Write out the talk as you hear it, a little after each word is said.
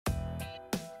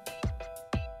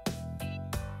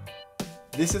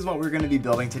This is what we're going to be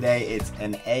building today. It's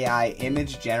an AI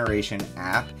image generation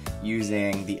app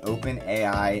using the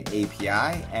OpenAI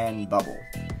API and Bubble.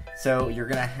 So you're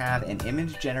going to have an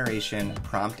image generation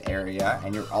prompt area,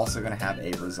 and you're also going to have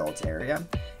a results area.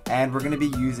 And we're going to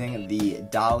be using the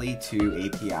DALLE-2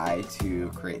 API to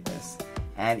create this.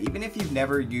 And even if you've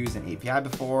never used an API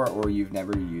before or you've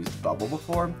never used Bubble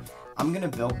before, I'm going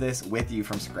to build this with you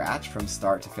from scratch, from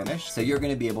start to finish, so you're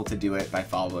going to be able to do it by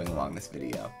following along this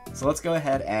video. So let's go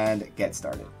ahead and get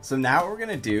started. So now what we're going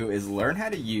to do is learn how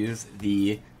to use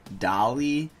the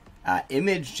DALL-E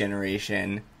image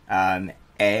generation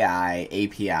AI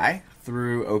API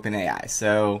through OpenAI.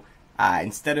 So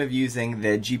instead of using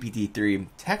the GPT-3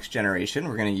 text generation,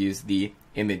 we're going to use the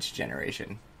image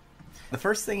generation. The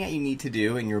first thing that you need to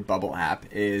do in your Bubble app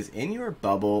is in your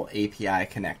Bubble API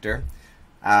connector.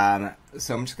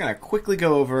 So I'm just going to quickly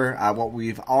go over what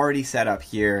we've already set up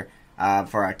here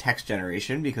for our text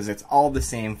generation, because it's all the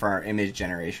same for our image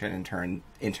generation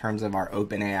in terms of our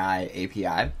OpenAI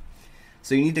API.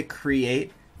 So you need to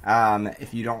create,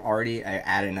 if you don't already,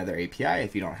 add another API.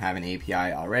 If you don't have an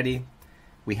API already,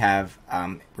 we have,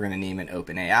 we're going to name it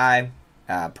OpenAI,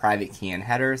 private key and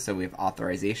header, so we have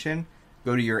authorization.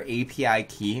 Go to your API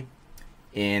key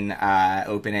in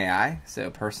OpenAI,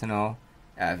 so personal,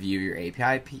 view your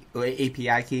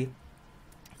API key.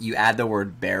 You add the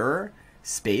word bearer,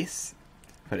 space,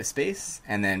 put a space,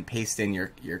 and then paste in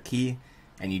your key,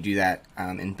 and you do that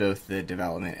in both the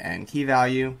development and key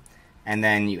value. And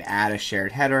then you add a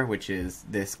shared header, which is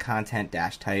this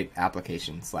content-type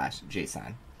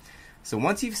application/JSON. So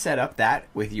once you've set up that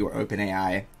with your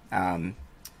OpenAI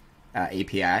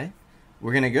API,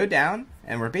 we're going to go down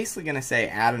and we're basically going to say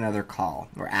add another call,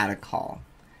 or add a call.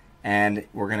 And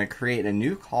we're going to create a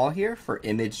new call here for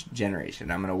image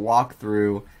generation. I'm going to walk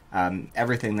through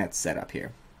everything that's set up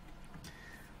here.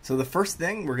 So the first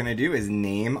thing we're going to do is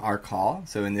name our call.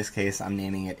 So in this case, I'm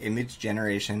naming it image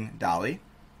generation DALL-E.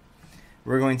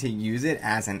 We're going to use it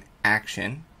as an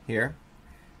action here.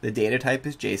 The data type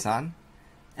is JSON.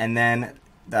 And then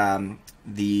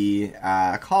the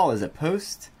call is a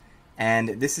post.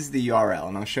 And this is the URL.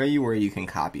 And I'll show you where you can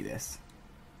copy this.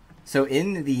 So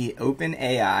in the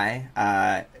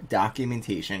OpenAI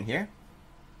documentation here,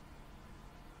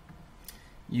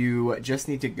 you just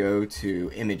need to go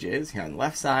to images here on the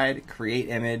left side, create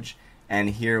image, and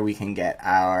here we can get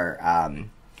our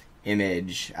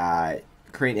image,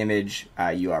 create image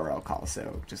URL call.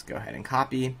 So just go ahead and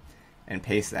copy and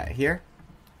paste that here.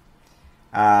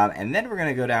 And then we're going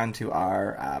to go down to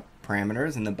our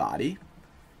parameters in the body.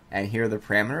 And here are the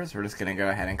parameters. We're just going to go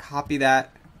ahead and copy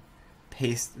that,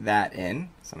 paste that in.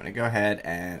 So I'm going to go ahead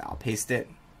and I'll paste it.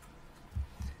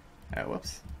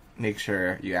 Whoops. Make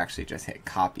sure you actually just hit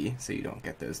copy so you don't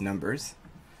get those numbers.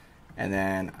 And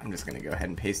then I'm just going to go ahead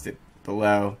and paste it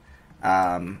below.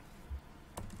 I'll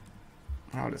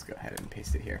just go ahead and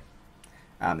paste it here.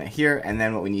 And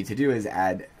then what we need to do is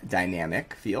add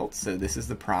dynamic fields. So this is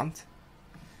the prompt.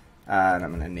 And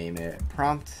I'm going to name it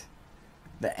prompt.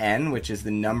 The n, which is the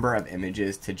number of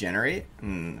images to generate.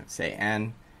 Let's say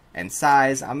n. And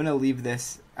size, I'm going to leave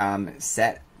this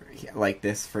set like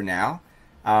this for now.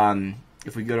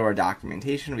 If we go to our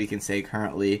documentation, we can say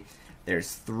currently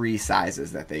there's 3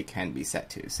 sizes that they can be set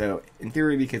to. So in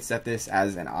theory, we could set this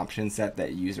as an option set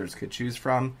that users could choose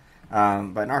from.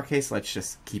 But in our case, let's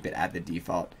just keep it at the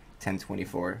default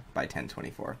 1024 by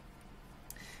 1024.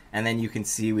 And then you can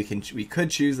see we could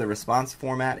choose the response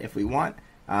format if we want,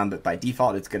 but by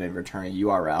default, it's going to return a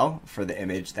URL for the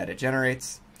image that it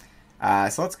generates.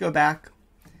 So let's go back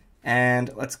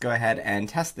and let's go ahead and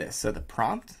test this. So the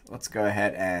prompt, let's go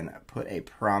ahead and put a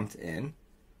prompt in.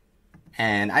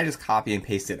 And I just copy and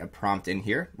pasted a prompt in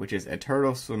here, which is a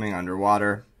turtle swimming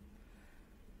underwater,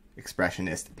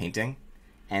 expressionist painting.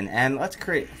 And let's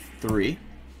create 3.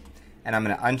 And I'm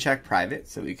going to uncheck private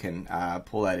so we can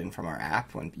pull that in from our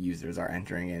app when users are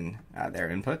entering in their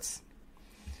inputs.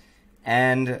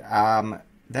 And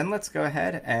then let's go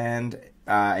ahead and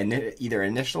either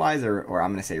initialize or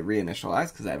I'm going to say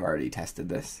reinitialize, because I've already tested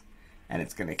this. And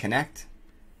it's going to connect.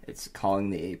 It's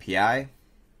calling the API.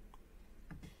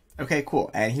 Okay,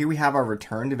 cool. And here we have our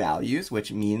returned values,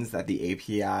 which means that the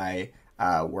API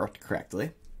worked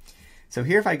correctly. So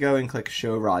here if I go and click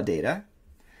show raw data,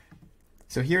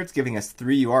 so here it's giving us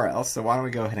 3 URLs. So why don't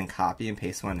we go ahead and copy and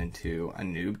paste one into a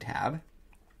new tab.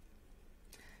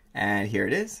 And here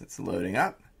it is. It's loading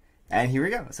up. And here we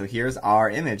go. So here's our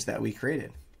image that we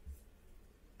created.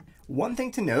 One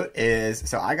thing to note is,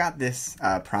 so I got this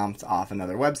prompt off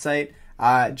another website.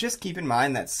 Just keep in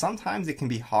mind that sometimes it can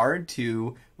be hard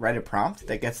to write a prompt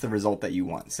that gets the result that you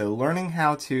want. So learning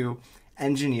how to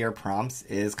engineer prompts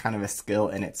is kind of a skill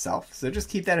in itself. So just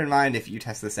keep that in mind if you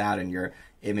test this out and your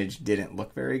image didn't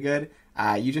look very good.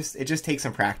 It just takes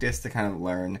some practice to kind of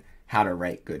learn how to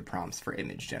write good prompts for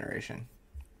image generation.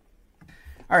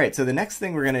 All right, so the next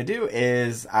thing we're going to do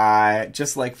is,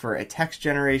 just like for a text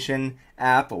generation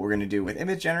app, what we're going to do with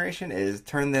image generation is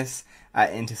turn this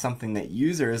into something that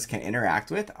users can interact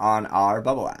with on our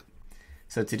Bubble app.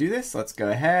 So to do this, let's go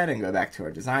ahead and go back to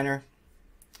our designer.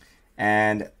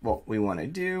 And what we want to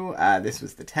do, this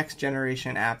was the text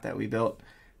generation app that we built,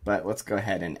 but let's go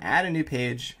ahead and add a new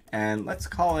page, and let's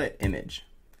call it image.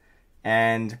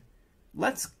 And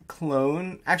let's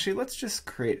clone, actually, let's just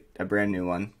create a brand new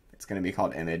one. It's going to be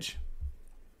called image.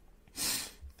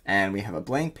 And we have a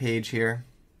blank page here.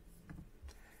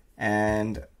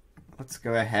 And let's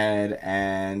go ahead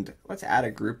and let's add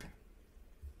a group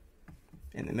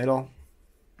in the middle.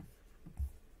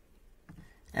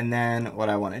 And then what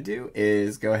I want to do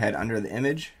is go ahead under the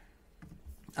image,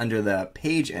 under the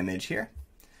page image here.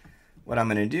 What I'm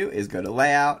going to do is go to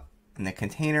layout, and the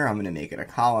container, I'm going to make it a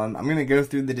column. I'm going to go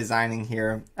through the designing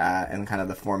here and kind of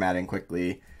the formatting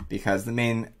quickly, because the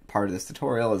main part of this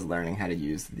tutorial is learning how to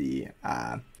use the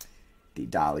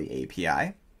DALLE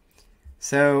API.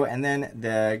 So, and then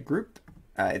the group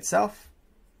itself,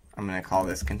 I'm going to call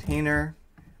this container.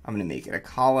 I'm going to make it a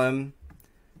column.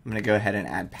 I'm going to go ahead and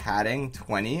add padding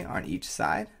 20 on each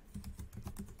side.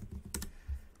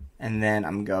 And then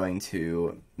I'm going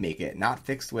to make it not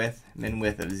fixed width, min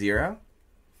width of 0.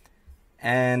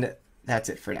 And that's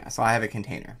it for now. So I have a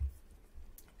container.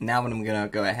 Now what I'm going to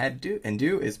go ahead and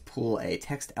do is pull a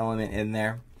text element in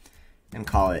there and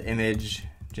call it image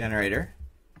generator.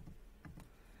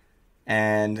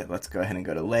 And let's go ahead and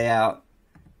go to layout,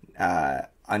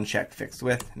 uncheck fixed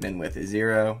width, min width is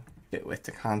 0, fit width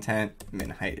to content, min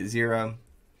height is 0,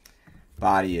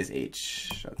 body is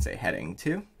let's say heading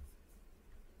 2.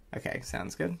 Okay,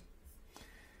 sounds good.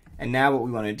 And now what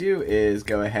we want to do is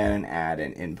go ahead and add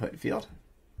an input field.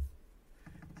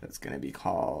 So it's going to be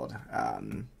called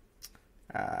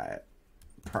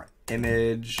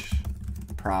image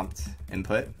prompt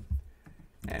input,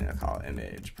 and I'll call it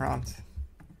image prompt.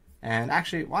 And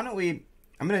actually, why don't we,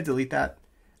 I'm going to delete that.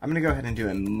 I'm going to go ahead and do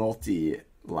a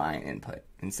multi-line input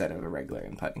instead of a regular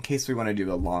input in case we want to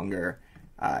do a longer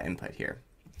input here.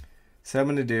 So I'm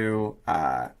going to do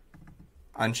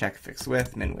uncheck fixed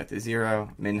width, min width is 0,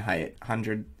 min height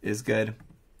 100 is good.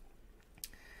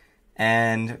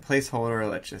 And placeholder,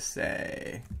 let's just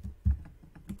say,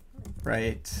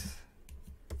 write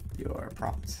your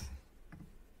prompt.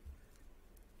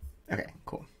 Okay,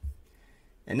 cool.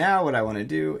 And now what I want to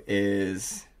do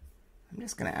is, I'm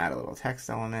just going to add a little text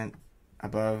element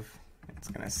above. It's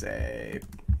going to say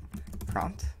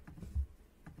prompt.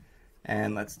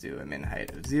 And let's do a min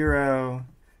height of 0,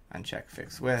 uncheck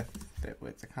fixed width, fit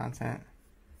width to content.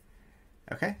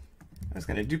 Okay, I'm just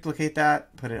going to duplicate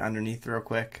that, put it underneath real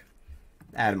quick,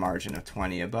 add a margin of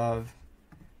 20 above,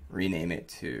 rename it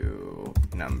to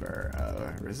number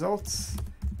of results,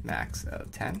 max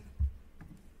of 10.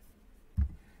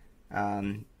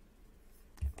 And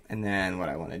then what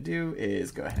I want to do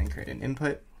is go ahead and create an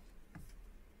input.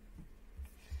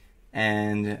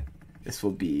 And this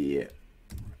will be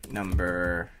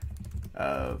number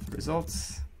of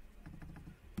results,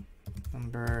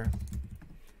 number,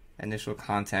 initial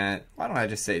content. Why don't I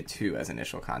just say 2 as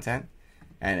initial content?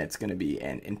 And it's going to be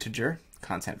an integer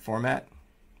content format.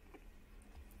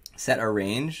 Set a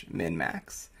range, min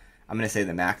max. I'm going to say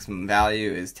the maximum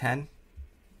value is 10.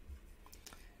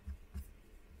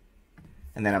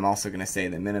 And then I'm also going to say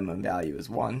the minimum value is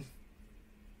 1.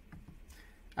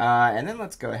 And then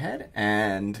let's go ahead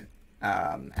and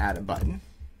add a button.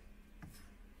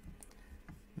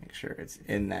 Make sure it's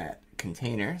in that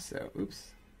container. So,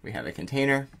 oops, we have a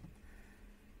container.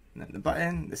 And then the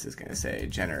button, this is going to say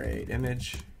generate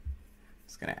image.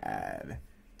 It's going to add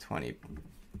 20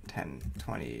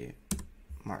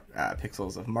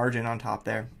 pixels of margin on top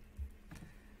there.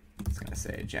 It's going to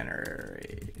say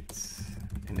generate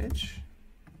image.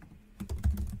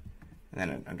 And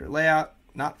then under layout,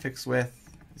 not fixed width,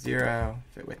 0,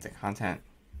 fit width to content.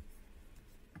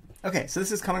 Okay, so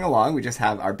this is coming along. We just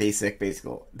have our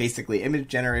basically image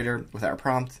generator with our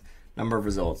prompt, number of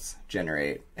results,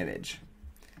 generate image,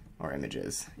 or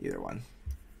images, either one.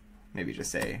 Maybe just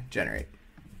say generate.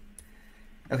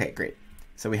 Okay, great.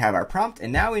 So we have our prompt,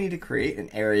 and now we need to create an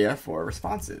area for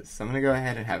responses. So I'm going to go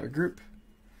ahead and have a group.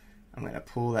 I'm going to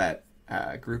pull that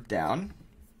group down.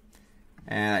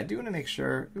 And I do want to make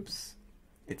sure, oops,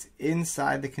 it's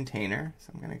inside the container.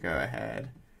 So I'm going to go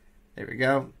ahead, there we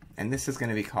go. And this is going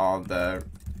to be called the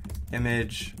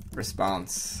image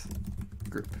response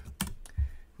group.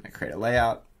 I'm going to create a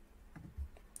layout,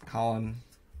 column,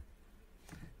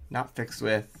 not fixed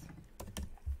width,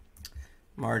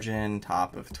 margin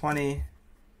top of 20.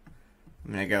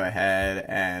 I'm going to go ahead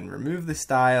and remove the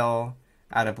style,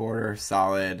 add a border,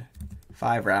 solid,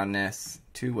 5 roundness,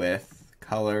 2 width,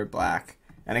 color, black.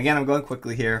 And again, I'm going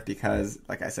quickly here because,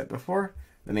 like I said before,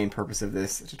 the main purpose of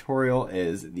this tutorial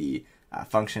is the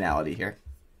functionality here.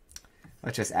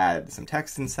 Let's just add some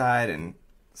text inside and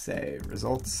say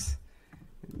results,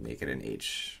 make it an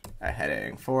a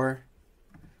heading 4,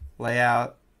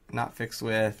 layout, not fixed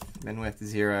width, min width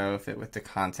 0, fit width to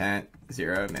content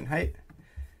 0, min height.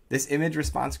 This image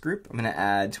response group, I'm going to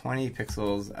add 20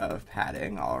 pixels of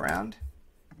padding all around.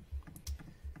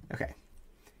 Okay.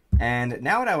 And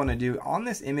now what I want to do on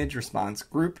this image response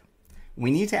group,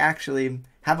 we need to actually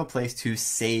have a place to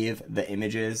save the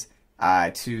images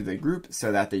to the group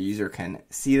so that the user can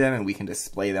see them and we can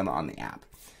display them on the app.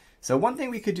 So one thing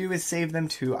we could do is save them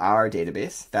to our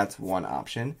database. That's one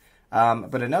option.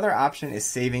 But another option is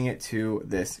saving it to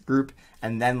this group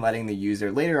and then letting the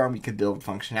user, later on we could build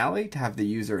functionality to have the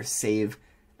user save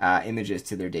images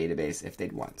to their database if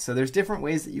they'd want. So there's different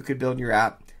ways that you could build your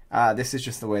app. This is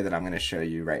just the way that I'm going to show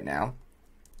you right now.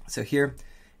 So here,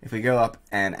 if we go up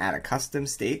and add a custom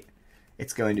state,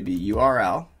 it's going to be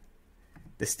URL.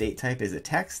 The state type is a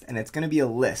text, and it's going to be a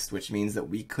list, which means that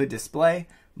we could display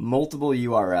multiple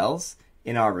URLs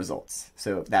in our results.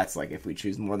 So that's like if we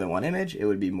choose more than one image, it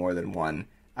would be more than one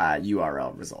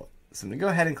URL result. So I'm going to go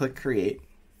ahead and click create.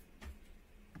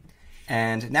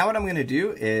 And now what I'm going to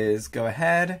do is go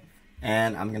ahead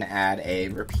and I'm going to add a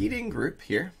repeating group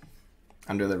here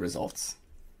under the results.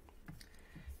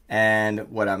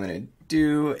 And what I'm going to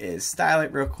do is style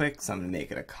it real quick. So I'm going to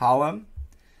make it a column.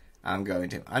 I'm going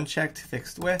to unchecked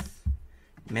fixed width,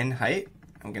 min height.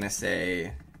 I'm going to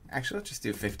say, actually, let's just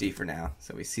do 50 for now.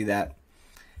 So we see that.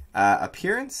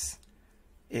 Appearance,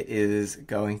 it is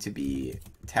going to be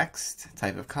text,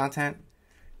 type of content.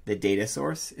 The data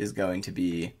source is going to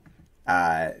be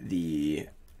the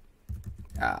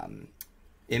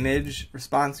image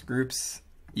response groups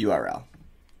URL.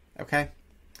 Okay?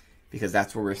 Because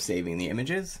that's where we're saving the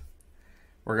images.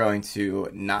 We're going to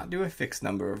not do a fixed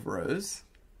number of rows,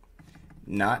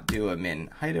 not do a min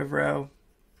height of row,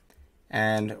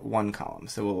 and one column.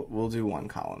 So we'll do one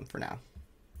column for now.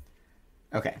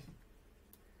 Okay.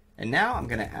 And now I'm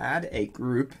going to add a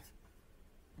group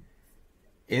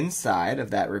inside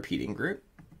of that repeating group.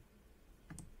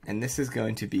 And this is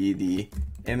going to be the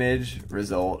image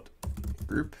result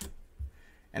group.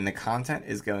 And the content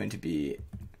is going to be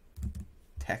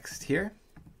text here.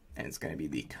 And it's going to be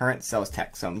the current cells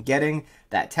text. So I'm getting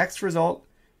that text result.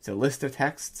 It's a list of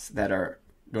texts that are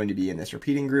going to be in this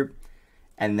repeating group.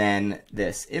 And then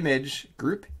this image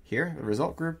group here, the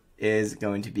result group, is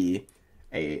going to be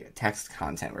a text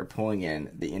content. We're pulling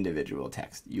in the individual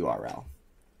text URL.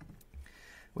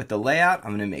 With the layout,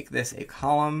 I'm going to make this a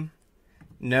column.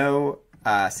 No,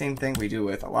 same thing we do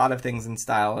with a lot of things in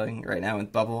styling right now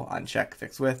with Bubble. Uncheck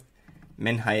fixed width,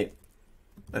 min height.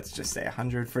 Let's just say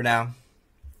 100 for now.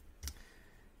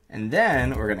 And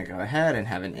then we're going to go ahead and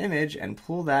have an image and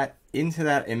pull that into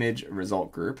that image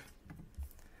result group.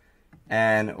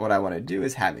 And what I want to do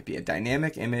is have it be a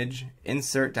dynamic image,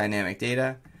 insert dynamic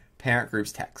data, parent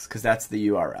groups text, because that's the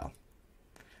URL.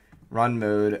 Run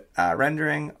mode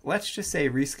rendering, let's just say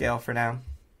rescale for now.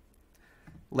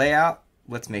 Layout,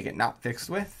 let's make it not fixed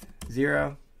width,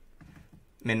 0.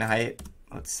 Min height,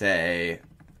 let's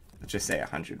just say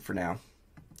 100 for now.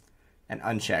 And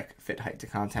uncheck fit height to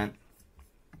content.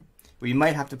 We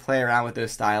might have to play around with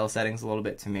those style settings a little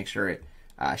bit to make sure it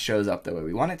shows up the way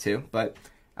we want it to, but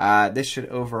this should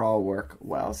overall work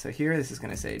well. So here, this is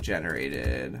going to say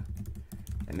generated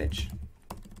image.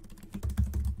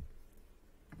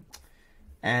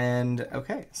 And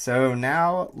okay, so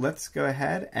now let's go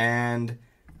ahead and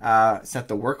set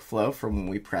the workflow for when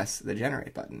we press the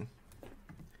generate button.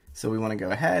 So we want to go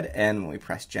ahead and when we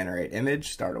press generate image,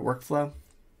 start a workflow.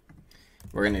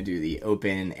 We're going to do the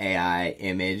OpenAI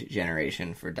image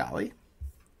generation for DALL-E.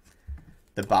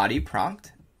 The body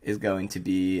prompt is going to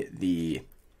be the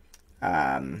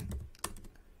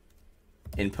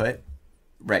input,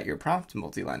 write your prompt,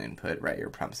 multi-line input, write your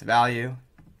prompt's value.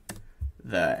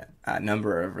 The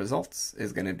number of results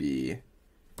is going to be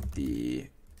the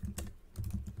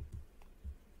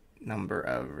number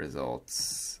of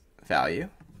results value,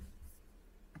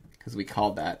 because we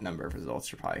called that number of results,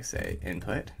 should probably say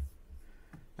input.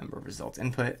 Number of results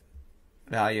input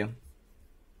value.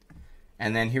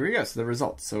 And then here we go, so the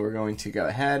results. So we're going to go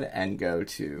ahead and go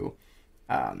to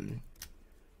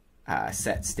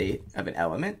set state of an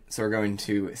element. So we're going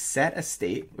to set a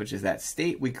state, which is that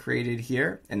state we created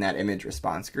here in that image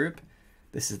response group.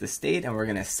 This is the state, and we're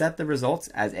going to set the results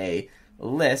as a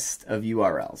list of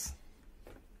URLs.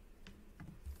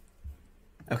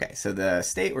 Okay, so the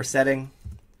state we're setting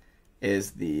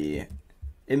is the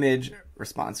image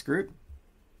response group.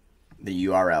 The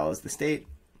URL is the state.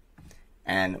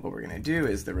 And what we're going to do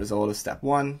is the result of step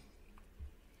 1,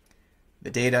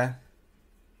 the data,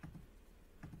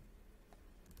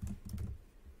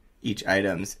 each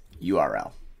item's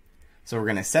URL. So we're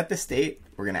going to set the state.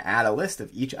 We're going to add a list of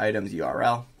each item's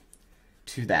URL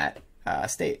to that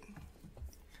state.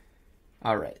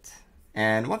 All right.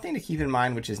 And one thing to keep in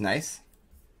mind, which is nice.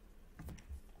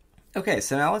 Okay,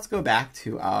 so now let's go back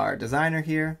to our designer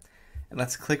here, and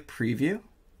let's click preview.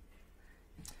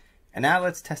 And now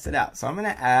let's test it out. So I'm going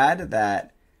to add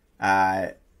that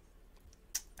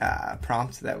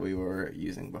prompt that we were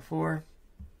using before.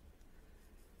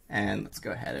 And let's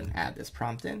go ahead and add this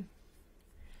prompt in.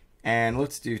 And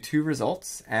let's do 2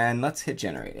 results, and let's hit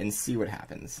generate and see what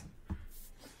happens.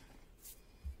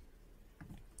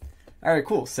 All right,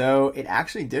 cool. So it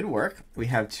actually did work. We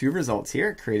have 2 results here.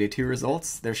 It created 2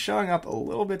 results. They're showing up a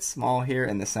little bit small here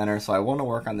in the center, so I want to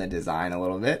work on the design a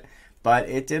little bit, but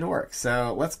it did work.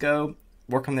 So let's go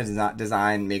work on the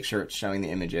design, make sure it's showing the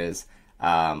images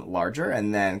larger,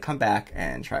 and then come back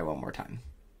and try one more time.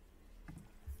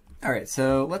 All right,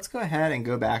 so let's go ahead and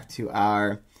go back to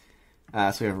our,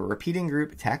 so we have a repeating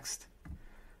group text.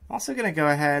 I'm also going to go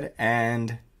ahead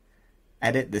and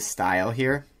edit the style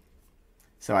here.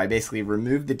 So I basically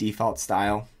removed the default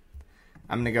style.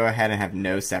 I'm going to go ahead and have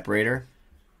no separator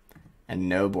and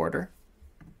no border,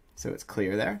 so it's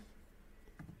clear there.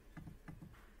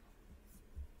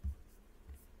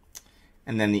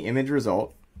 And then the image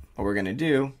result, what we're going to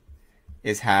do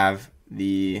is have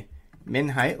the min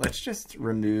height. Let's just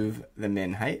remove the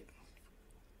min height.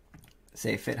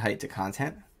 Say fit height to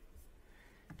content.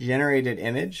 Generated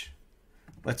image.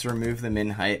 Let's remove the min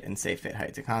height and say fit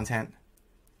height to content.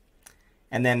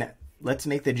 And then let's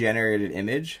make the generated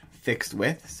image fixed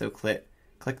width. So click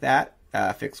that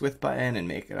fixed width button and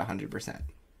make it 100%. And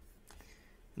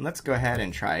let's go ahead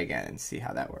and try again and see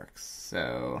how that works.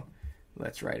 So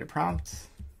let's write a prompt,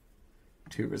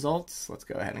 2 results. Let's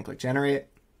go ahead and click generate.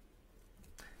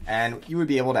 And you would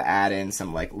be able to add in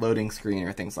some like loading screen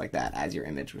or things like that as your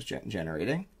image was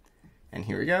generating. And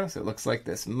here we go. So it looks like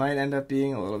this might end up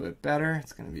being a little bit better.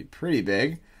 It's going to be pretty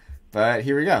big, but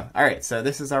here we go. All right, so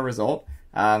this is our result.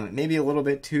 Maybe a little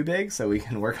bit too big, so we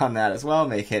can work on that as well,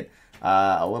 make it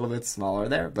a little bit smaller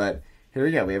there. But here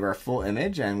we go. We have our full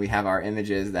image, and we have our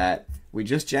images that we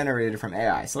just generated from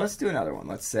AI. So let's do another one.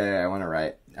 Let's say I want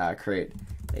to create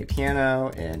a piano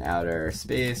in outer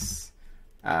space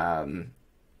on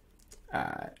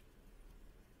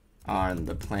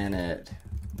the planet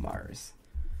Mars.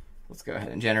 Let's go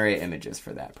ahead and generate images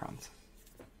for that prompt.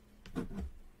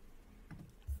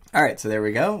 All right, so there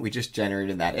we go. We just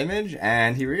generated that image,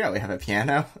 and here we go. We have a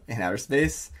piano in outer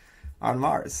space on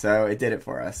Mars. So it did it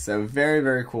for us. So very,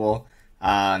 very cool.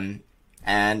 And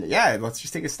yeah, let's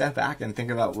just take a step back and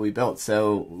think about what we built.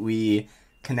 So we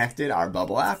connected our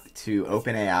Bubble app to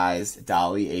OpenAI's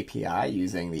DALLE API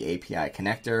using the API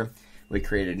connector. We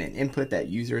created an input that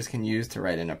users can use to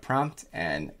write in a prompt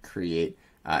and create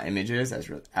images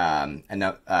and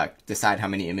decide how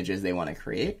many images they want to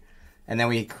create. And then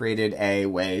we created a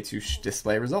way to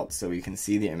display results so we can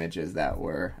see the images that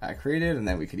were created, and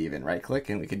then we could even right click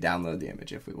and we could download the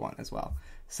image if we want as well.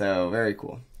 So very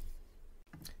cool.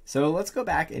 So let's go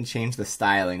back and change the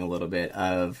styling a little bit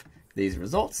of these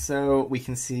results so we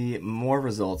can see more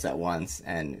results at once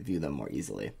and view them more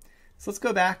easily. So let's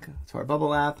go back to our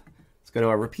Bubble app. Let's go to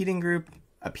our repeating group,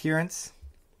 appearance.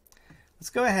 Let's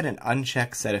go ahead and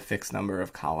uncheck set a fixed number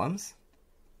of columns.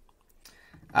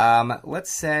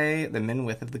 Let's say the min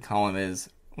width of the column is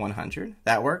 100.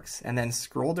 That works. And then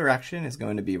scroll direction is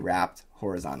going to be wrapped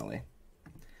horizontally.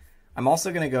 I'm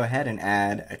also going to go ahead and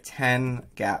add a 10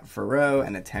 gap for row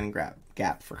and a 10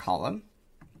 gap for column.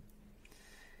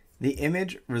 The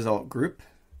image result group,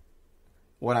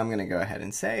 what I'm going to go ahead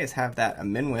and say is have that a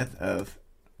min width of,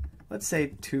 let's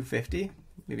say 250,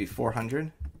 maybe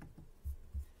 400.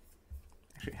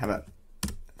 Actually, how about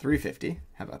 350?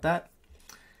 How about that?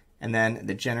 And then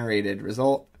the generated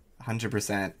result,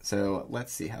 100%. So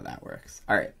let's see how that works.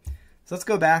 All right, so let's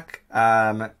go back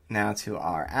now to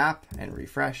our app and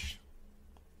refresh.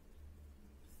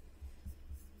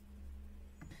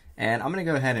 And I'm going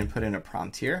to go ahead and put in a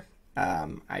prompt here.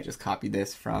 I just copied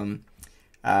this from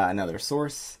another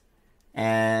source.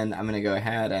 And I'm going to go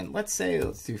ahead and let's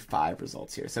do 5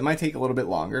 results here. So it might take a little bit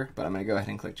longer, but I'm going to go ahead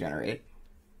and click generate.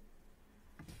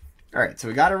 All right, so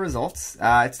we got our results.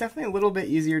 It's definitely a little bit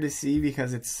easier to see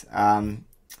because it's they're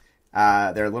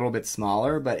a little bit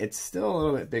smaller, but it's still a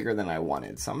little bit bigger than I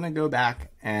wanted. So I'm going to go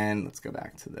back and let's go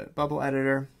back to the bubble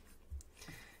editor.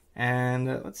 And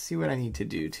let's see what I need to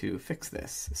do to fix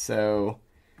this. So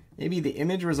maybe the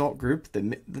image result group,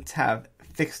 let's have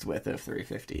fixed width of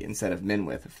 350 instead of min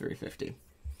width of 350.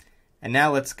 And now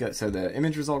let's go, so the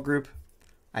image result group,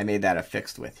 I made that a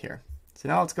fixed width here. So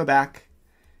now let's go back,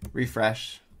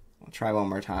 refresh. We'll try one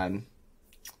more time.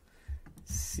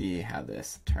 See how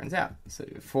this turns out. So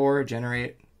do 4,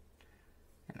 generate,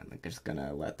 and I'm just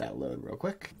gonna let that load real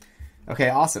quick. Okay,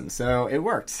 awesome. So it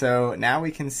worked. So now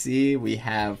we can see we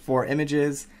have 4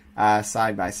 images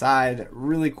side by side.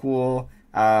 Really cool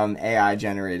AI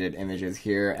generated images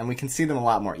here, and we can see them a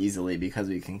lot more easily because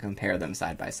we can compare them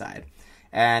side by side.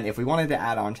 And if we wanted to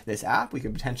add on to this app, we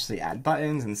could potentially add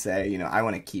buttons and say, you know, I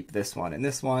want to keep this one and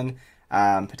this one.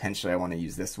 Potentially I want to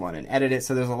use this one and edit it.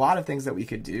 So there's a lot of things that we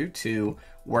could do to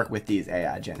work with these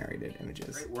AI generated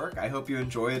images. Great work. I hope you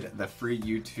enjoyed the free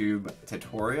YouTube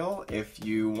tutorial. If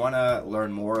you want to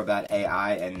learn more about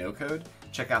AI and no code,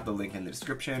 check out the link in the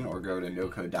description or go to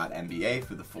nocode.mba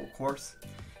for the full course.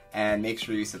 And make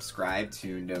sure you subscribe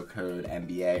to No Code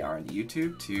MBA on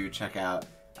YouTube to check out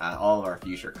all of our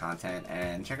future content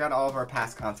and check out all of our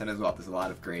past content as well. There's a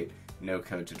lot of great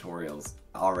no-code tutorials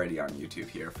already on YouTube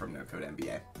here from No Code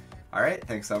MBA. All right,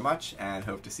 thanks so much and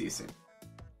hope to see you soon.